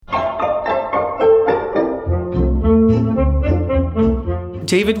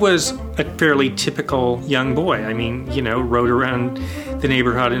David was a fairly typical young boy. I mean, rode around the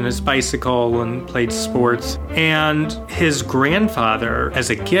neighborhood on his bicycle and played sports. And his grandfather, as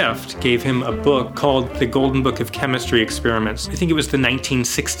a gift, gave him a book called The Golden Book of Chemistry Experiments. I think it was the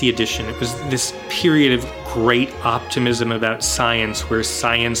 1960 edition. It was this period of great optimism about science, where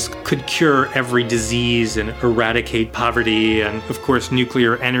science could cure every disease and eradicate poverty. And of course,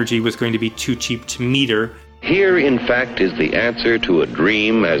 nuclear energy was going to be too cheap to meter. Here, in fact, is the answer to a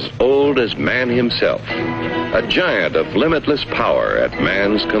dream as old as man himself, a giant of limitless power at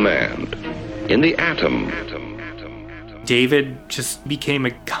man's command. In the atom. David just became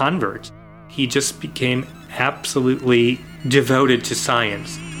a convert. He just became absolutely devoted to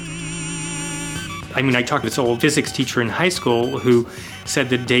science. I mean, I talked to this old physics teacher in high school who said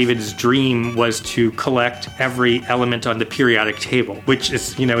that David's dream was to collect every element on the periodic table, which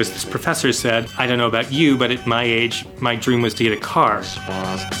is, as this professor said, I don't know about you, but at my age, my dream was to get a car.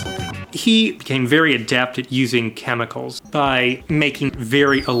 He became very adept at using chemicals by making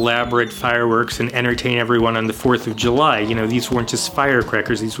very elaborate fireworks and entertain everyone on the 4th of July. These weren't just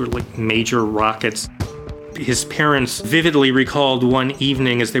firecrackers, these were like major rockets. His parents vividly recalled one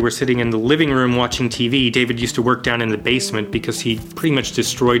evening as they were sitting in the living room watching TV. David used to work down in the basement because he pretty much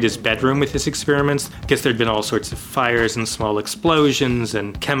destroyed his bedroom with his experiments. I guess there'd been all sorts of fires and small explosions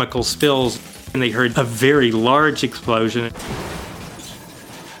and chemical spills. And they heard a very large explosion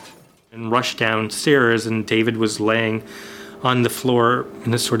and rushed downstairs, and David was laying on the floor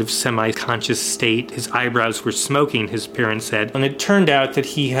in a sort of semi-conscious state. His eyebrows were smoking, his parents said. And it turned out that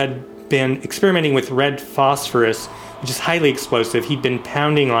he had been experimenting with red phosphorus, which is highly explosive. He'd been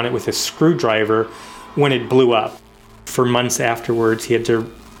pounding on it with a screwdriver when it blew up. For months afterwards, he had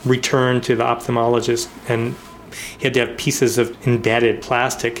to return to the ophthalmologist, and he had to have pieces of embedded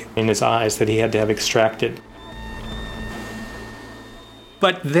plastic in his eyes that he had to have extracted.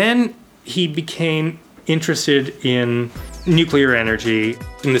 But then he became interested in nuclear energy.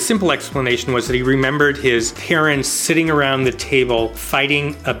 And the simple explanation was that he remembered his parents sitting around the table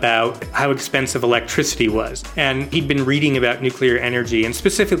fighting about how expensive electricity was. And he'd been reading about nuclear energy, and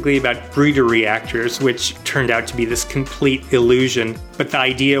specifically about breeder reactors, which turned out to be this complete illusion. But the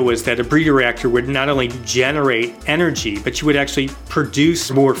idea was that a breeder reactor would not only generate energy, but you would actually produce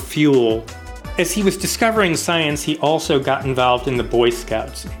more fuel. As he was discovering science, he also got involved in the Boy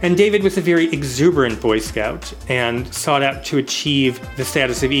Scouts. And David was a very exuberant Boy Scout and sought out to achieve the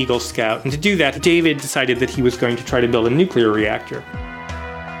status of Eagle Scout. And to do that, David decided that he was going to try to build a nuclear reactor.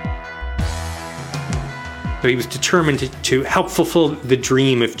 So he was determined to help fulfill the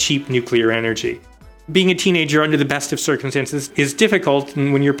dream of cheap nuclear energy. Being a teenager under the best of circumstances is difficult,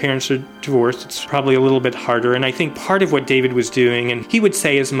 and when your parents are divorced, it's probably a little bit harder. And I think part of what David was doing, and he would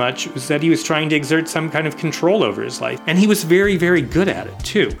say as much, was that he was trying to exert some kind of control over his life. And he was very, very good at it,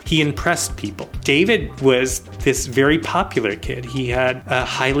 too. He impressed people. David was this very popular kid. He had a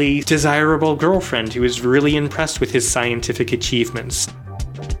highly desirable girlfriend who was really impressed with his scientific achievements.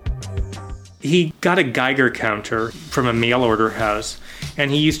 He got a Geiger counter from a mail order house, and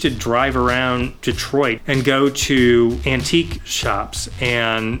he used to drive around Detroit and go to antique shops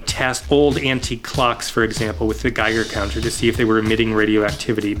and test old antique clocks, for example, with the Geiger counter to see if they were emitting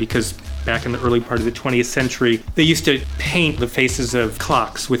radioactivity, because back in the early part of the 20th century, they used to paint the faces of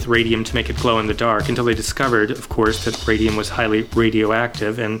clocks with radium to make it glow in the dark, until they discovered, of course, that radium was highly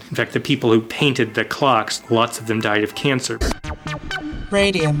radioactive. And in fact, the people who painted the clocks, lots of them died of cancer.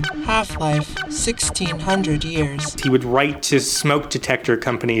 Radium, half-life, 1,600 years. He would write to smoke detector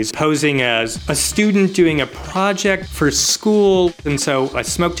companies posing as a student doing a project for school. And so a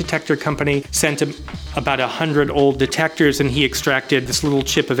smoke detector company sent him about 100 old detectors, and he extracted this little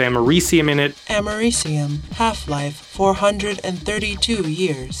chip of americium in it. Americium, half-life, 432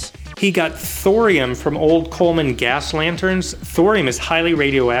 years. He got thorium from old Coleman gas lanterns. Thorium is highly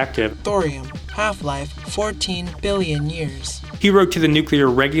radioactive. Thorium, half-life, 14 billion years. He wrote to the Nuclear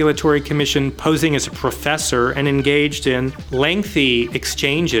Regulatory Commission posing as a professor and engaged in lengthy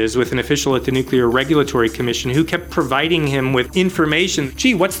exchanges with an official at the Nuclear Regulatory Commission who kept providing him with information.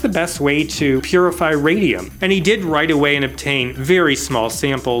 Gee, what's the best way to purify radium? And he did right away and obtain very small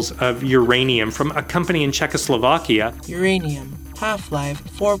samples of uranium from a company in Czechoslovakia. Uranium, half-life,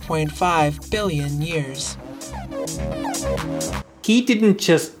 4.5 billion years. He didn't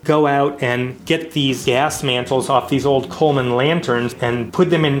just go out and get these gas mantles off these old Coleman lanterns and put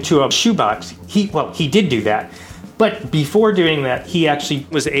them into a shoebox. He did do that. But before doing that, he actually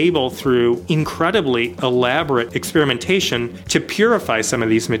was able, through incredibly elaborate experimentation, to purify some of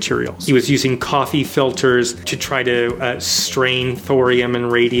these materials. He was using coffee filters to try to strain thorium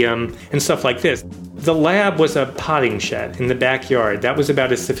and radium and stuff like this. The lab was a potting shed in the backyard. That was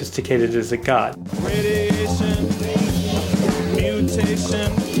about as sophisticated as it got. Radiation,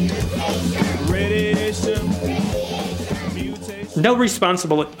 mutation, radiation, mutation. No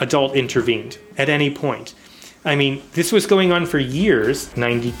responsible adult intervened at any point. I mean, this was going on for years,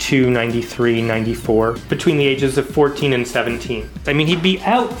 92, 93, 94, between the ages of 14 and 17. I mean, he'd be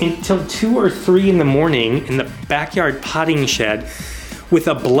out until 2 or 3 in the morning in the backyard potting shed with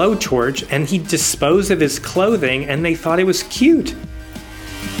a blowtorch, and he'd dispose of his clothing, and they thought it was cute.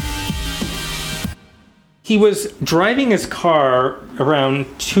 He was driving his car around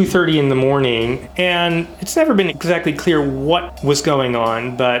 2:30 in the morning, and it's never been exactly clear what was going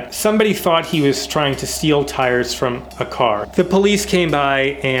on, but somebody thought he was trying to steal tires from a car. The police came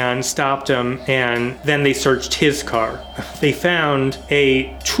by and stopped him, and then they searched his car. They found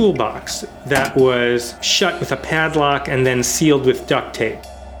a toolbox that was shut with a padlock and then sealed with duct tape.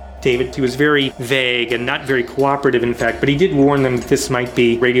 David, he was very vague and not very cooperative, in fact, but he did warn them that this might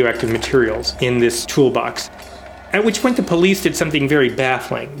be radioactive materials in this toolbox. At which point the police did something very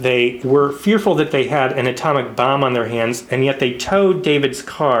baffling. They were fearful that they had an atomic bomb on their hands, and yet they towed David's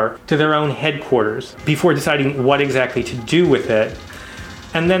car to their own headquarters before deciding what exactly to do with it.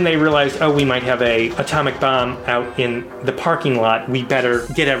 And then they realized, we might have an atomic bomb out in the parking lot. We better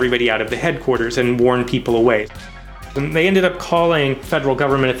get everybody out of the headquarters and warn people away. And they ended up calling federal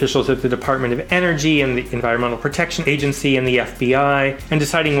government officials at the Department of Energy and the Environmental Protection Agency and the FBI and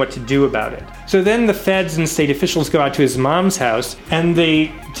deciding what to do about it. So then the feds and state officials go out to his mom's house and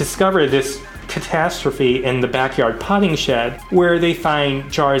they discover this catastrophe in the backyard potting shed where they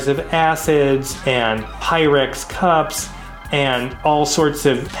find jars of acids and Pyrex cups and all sorts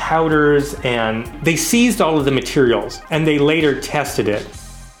of powders, and they seized all of the materials and they later tested it.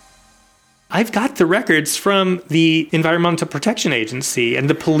 I've got the records from the Environmental Protection Agency and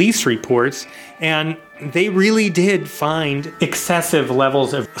the police reports, and they really did find excessive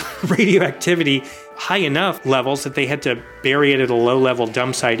levels of radioactivity, high enough levels that they had to bury it at a low-level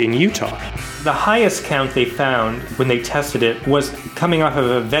dump site in Utah. The highest count they found when they tested it was coming off of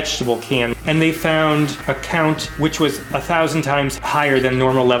a vegetable can, and they found a count which was 1,000 times higher than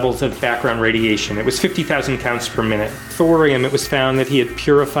normal levels of background radiation. It was 50,000 counts per minute. Thorium, it was found that he had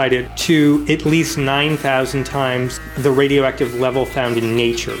purified it to at least 9,000 times the radioactive level found in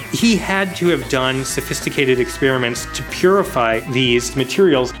nature. He had to have done sophisticated experiments to purify these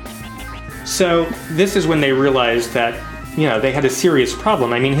materials. So this is when they realized that, they had a serious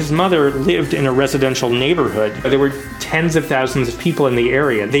problem. I mean, his mother lived in a residential neighborhood. There were tens of thousands of people in the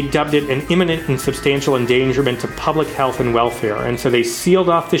area. They dubbed it an imminent and substantial endangerment to public health and welfare. And so they sealed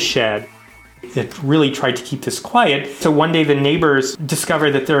off the shed. It really tried to keep this quiet. So one day the neighbors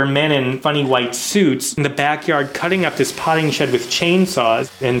discover that there are men in funny white suits in the backyard cutting up this potting shed with chainsaws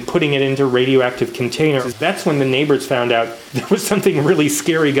and putting it into radioactive containers. That's when the neighbors found out there was something really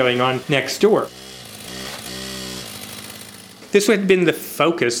scary going on next door. This had been the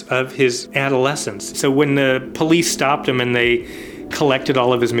focus of his adolescence. So when the police stopped him and they collected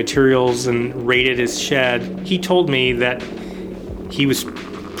all of his materials and raided his shed, he told me that he was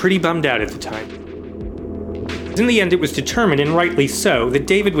pretty bummed out at the time. In the end, it was determined, and rightly so, that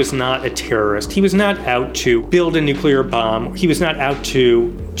David was not a terrorist. He was not out to build a nuclear bomb. He was not out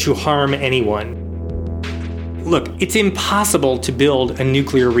to harm anyone. Look, it's impossible to build a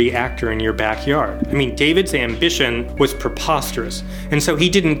nuclear reactor in your backyard. I mean, David's ambition was preposterous, and so he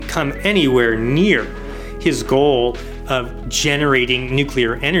didn't come anywhere near his goal of generating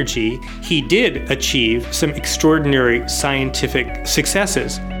nuclear energy. He did achieve some extraordinary scientific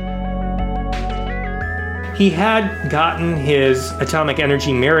successes. He had gotten his atomic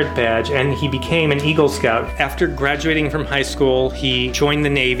energy merit badge and he became an Eagle Scout. After graduating from high school, he joined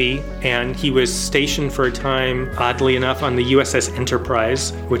the Navy and he was stationed for a time, oddly enough, on the USS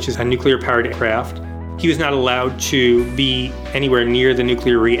Enterprise, which is a nuclear-powered craft. He was not allowed to be anywhere near the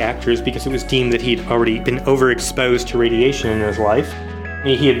nuclear reactors because it was deemed that he'd already been overexposed to radiation in his life.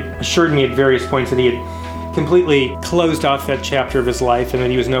 He had assured me at various points that he had completely closed off that chapter of his life and that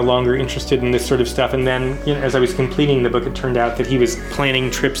he was no longer interested in this sort of stuff. And then, as I was completing the book, it turned out that he was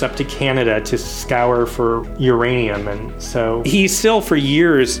planning trips up to Canada to scour for uranium. And so he still, for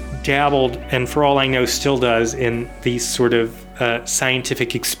years, dabbled, and for all I know, still does, in these sort of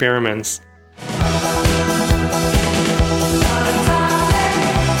scientific experiments.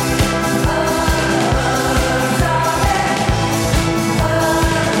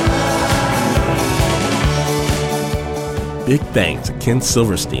 Big thanks to Ken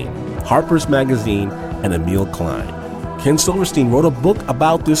Silverstein, Harper's Magazine, and Emile Klein. Ken Silverstein wrote a book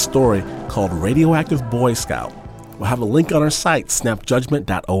about this story called Radioactive Boy Scout. We'll have a link on our site,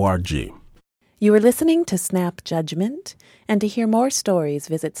 snapjudgment.org. You are listening to Snap Judgment, and to hear more stories,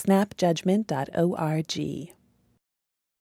 visit snapjudgment.org.